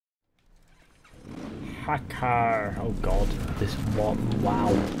Hacker! Oh god, this what?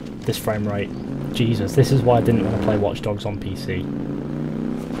 Wow, this frame rate. Jesus, this is why I didn't want to play Watch Dogs on PC.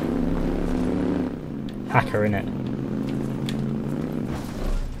 Hacker, innit?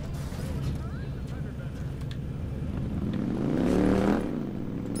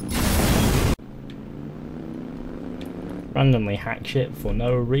 Randomly hack shit for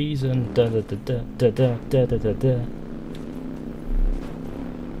no reason. Da da da da da da da da da.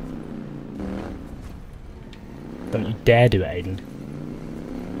 Don't you dare do it, Aiden.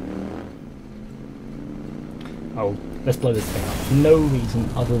 Oh, let's blow this thing up. For no reason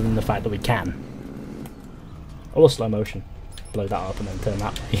other than the fact that we can. Or slow motion. Blow that up and then turn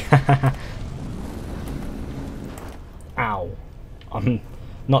that way. Ow. I'm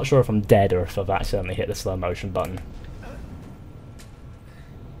not sure if I'm dead or if I've accidentally hit the slow motion button.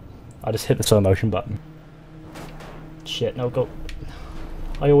 I just hit the slow motion button. Shit, no, go.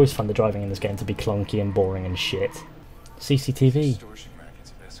 I always find the driving in this game to be clunky and boring and shit. CCTV.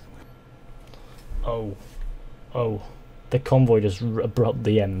 Oh. Oh. The convoy just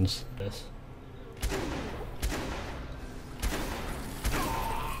abruptly ends. This.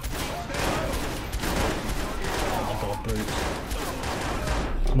 Oh my god,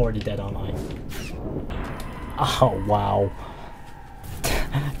 brute. I'm already dead, aren't I? Oh, wow.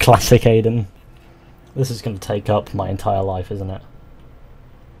 Classic Aiden. This is going to take up my entire life, isn't it?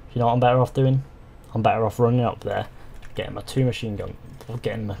 You know what I'm better off doing? I'm better off running up there, getting my 2 machine gun, or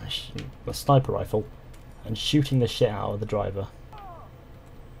getting my sniper rifle, and shooting the shit out of the driver.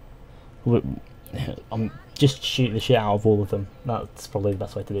 I'm just shoot the shit out of all of them. That's probably the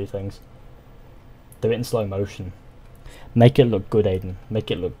best way to do things. Do it in slow motion. Make it look good, Aiden.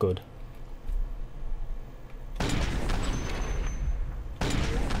 Make it look good.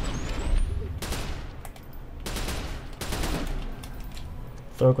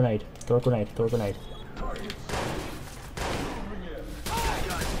 Throw a grenade, throw a grenade, throw a grenade.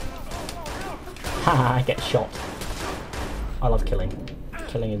 Haha, I get shot. I love killing.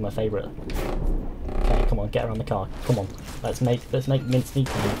 Killing is my favourite. Okay, come on, get around the car. Come on. Let's make mincemeat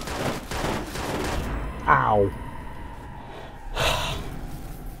time. Ow.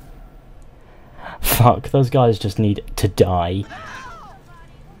 Fuck, those guys just need to die.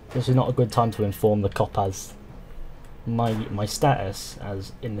 This is not a good time to inform the cop as my status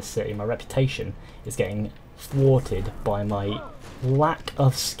as in the city, my reputation is getting thwarted by my lack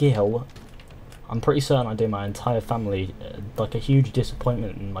of skill. I'm pretty certain I do my entire family like a huge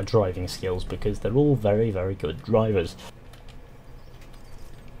disappointment in my driving skills because they're all very, very good drivers.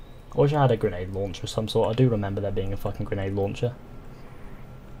 I wish I had a grenade launcher of some sort. I do remember there being a fucking grenade launcher.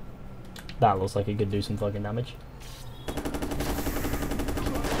 That looks like it could do some fucking damage.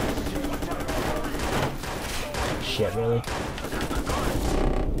 Shit, really?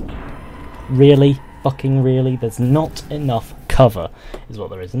 Really? Fucking really? There's not enough cover, is what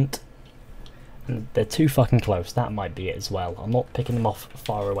there isn't. And they're too fucking close, that might be it as well. I'm not picking them off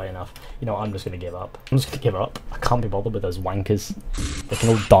far away enough. You know what, I'm just gonna give up. I'm just gonna give up. I can't be bothered with those wankers. They can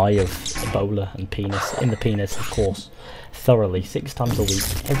all die of Ebola and penis. In the penis, of course. Thoroughly, 6 times a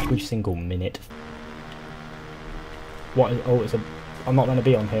week, every single minute. What is, oh, I'm not gonna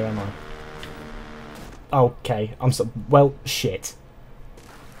be on here, am I? Okay, well, shit.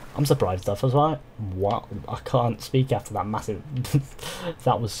 I'm surprised that was right. What? I can't speak after that massive...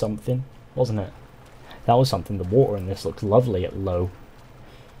 That was something, wasn't it? That was something. The water in this looks lovely at low.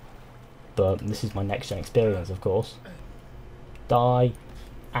 But this is my next-gen experience, of course. Die.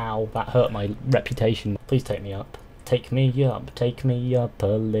 Ow, that hurt my reputation. Please take me up. Take me up a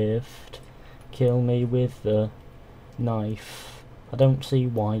lift. Kill me with the knife. I don't see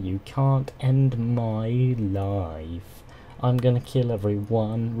why you can't end my life. I'm gonna kill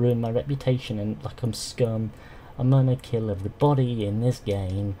everyone, ruin my reputation and like I'm scum. I'm gonna kill everybody in this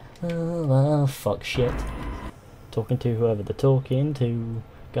game. Oh, fuck shit. Talking to whoever they're talking to.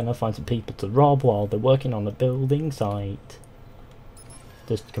 Gonna find some people to rob while they're working on a building site.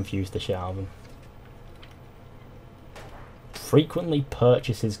 Just confuse the shit out of them. Frequently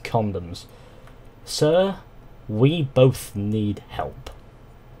purchases condoms. Sir? We both need help.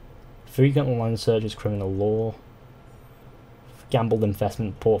 Frequent online searches, criminal law. Gambled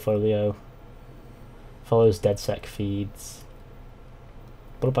investment portfolio. Follows DedSec feeds.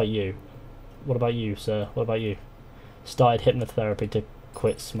 What about you? What about you, sir? What about you? Started hypnotherapy to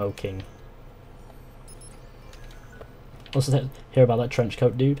quit smoking. Also, hear about that trench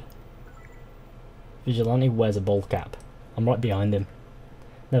coat dude? Vigilante wears a ball cap. I'm right behind him.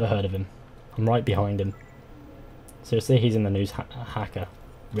 Never heard of him. I'm right behind him. Seriously, he's in the news. Hacker.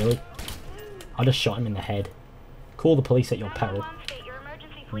 Really? I just shot him in the head. Call the police at your peril.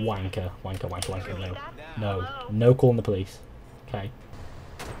 Wanker, wanker, wanker, wanker, no. No. No calling the police. Okay.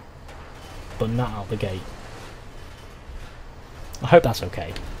 But not out the gate. I hope that's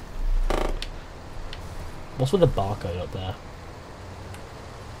okay. What's with the barcode up there?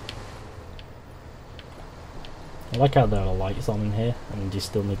 I like how there are lights on in here, and you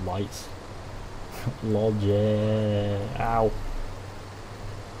still need lights. Logic. Ow.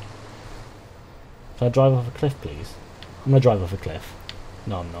 Can I drive off a cliff, please? I'm gonna drive off a cliff.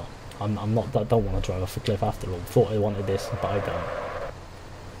 No, I'm not. I'm not. I don't want to drive off a cliff after all. Thought I wanted this, but I don't.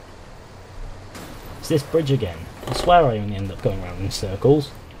 It's this bridge again. I swear I only end up going around in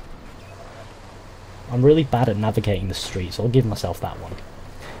circles. I'm really bad at navigating the streets, so I'll give myself that one.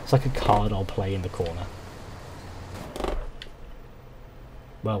 It's like a card I'll play in the corner.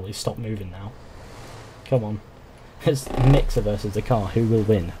 Well, he's stopped moving now. Come on. It's Mixer versus the car. Who will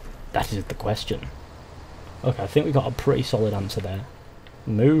win? That is the question. Okay, I think we got a pretty solid answer there.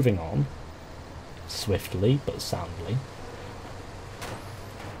 Moving on. Swiftly, but soundly.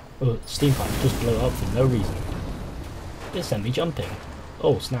 Oh, steam pipe just blew up for no reason. It sent me jumping.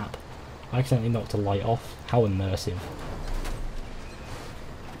 Oh, snap. I accidentally knocked a light off. How immersive.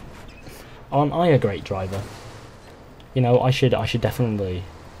 Aren't I a great driver? You know, I should definitely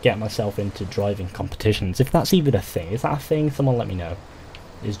get myself into driving competitions. If that's even a thing. Is that a thing? Someone let me know.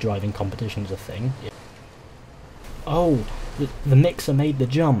 Is driving competitions a thing? Yeah. Oh, the Mixer made the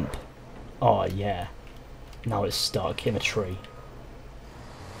jump. Oh, yeah. Now it's stuck in a tree.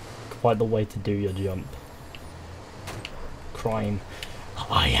 Quite the way to do your jump. Crime.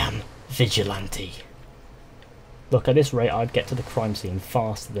 I am vigilante. Look, at this rate, I'd get to the crime scene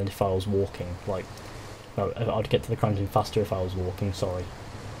faster than if I was walking. Like, no, I'd get to the crime scene faster if I was walking, sorry.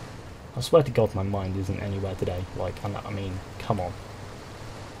 I swear to God my mind isn't anywhere today. Like, I mean, come on.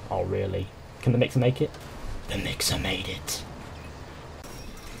 Oh, really? Can the Mixer make it? The Mixer made it.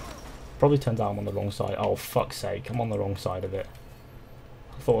 Probably turns out I'm on the wrong side. Oh, fuck's sake, I'm on the wrong side of it.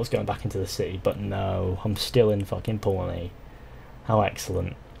 I thought I was going back into the city, but no, I'm still in fucking Pawnee. How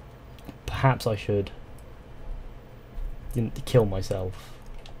excellent. Perhaps I should kill myself.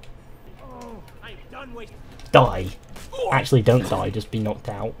 Die! Actually, don't die, just be knocked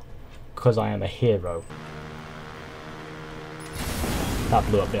out. Because I am a hero. That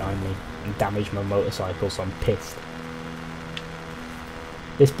blew up behind me and damaged my motorcycle, so I'm pissed.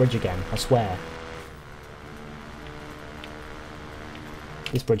 This bridge again, I swear.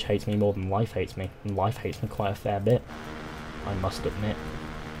 This bridge hates me more than life hates me, and life hates me quite a fair bit, I must admit.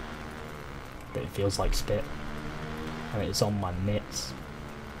 But it feels like spit, and it's on my mitts.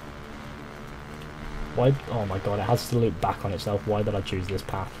 Why? Oh my god, it has to loop back on itself. Why did I choose this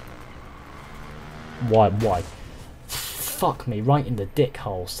path? Why? Fuck me, right in the dick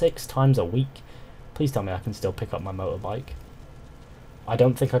hole, 6 times a week. Please tell me I can still pick up my motorbike. I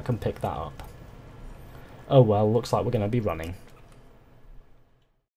don't think I can pick that up. Oh well, looks like we're going to be running.